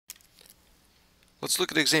Let's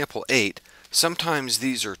look at example 8. Sometimes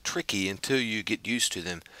these are tricky until you get used to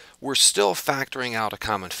them. We're still factoring out a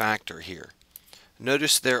common factor here.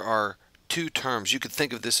 Notice there are two terms. You could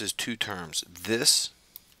think of this as two terms. This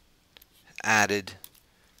added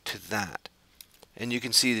to that. And you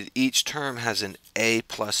can see that each term has an a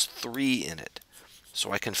plus 3 in it.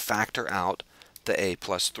 So I can factor out the a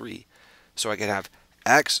plus 3. So I could have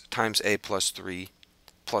x times a plus 3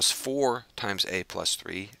 plus 4 times a plus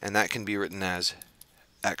 3, and that can be written as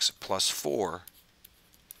x plus 4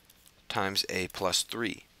 times a plus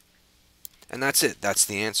 3. And that's it. That's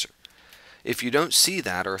the answer. If you don't see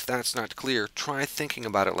that, or if that's not clear, try thinking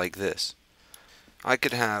about it like this. I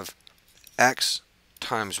could have x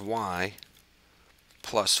times y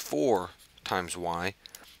plus 4 times y,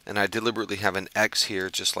 and I deliberately have an x here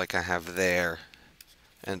just like I have there,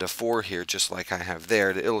 and a 4 here just like I have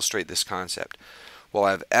there to illustrate this concept. Well,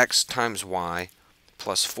 I have x times y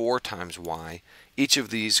plus 4 times y. Each of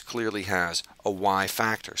these clearly has a y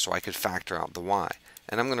factor, so I could factor out the y.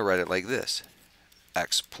 And I'm going to write it like this: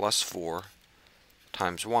 x plus 4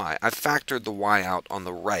 times y. I've factored the y out on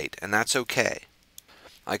the right, and that's okay.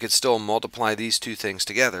 I could still multiply these two things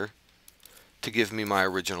together to give me my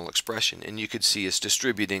original expression. And you could see it's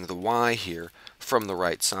distributing the y here from the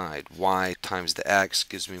right side. Y times the x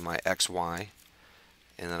gives me my xy,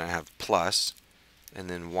 and then I have plus, and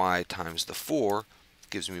then y times the 4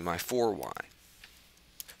 gives me my 4y.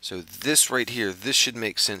 So this right here, this should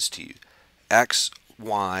make sense to you.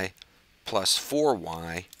 xy plus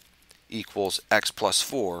 4y equals x plus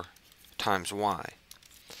 4 times y.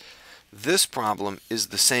 This problem is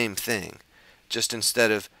the same thing. Just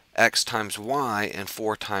instead of x times y and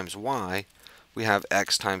 4 times y, we have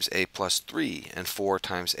x times a plus 3 and 4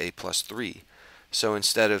 times a plus 3. So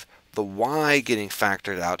instead of the y getting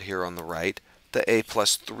factored out here on the right, the a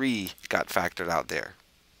plus 3 got factored out there.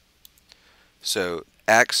 So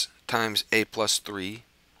x times a plus 3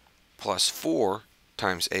 plus 4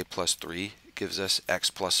 times a plus 3 gives us x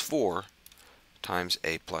plus 4 times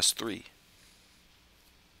a plus 3.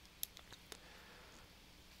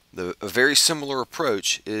 A very similar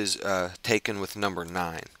approach is taken with number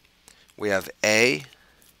 9. We have a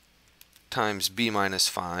times b minus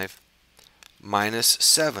 5 minus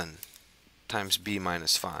 7 times b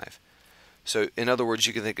minus 5. So in other words,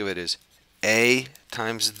 you can think of it as a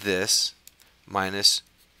times this minus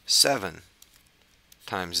 7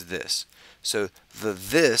 times this. So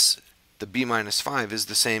the b minus 5, is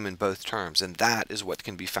the same in both terms, and that is what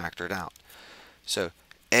can be factored out. So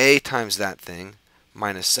a times that thing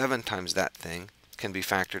minus 7 times that thing can be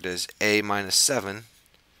factored as a minus 7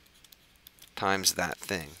 times that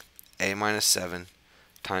thing. A minus 7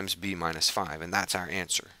 times b minus 5, and that's our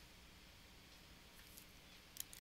answer.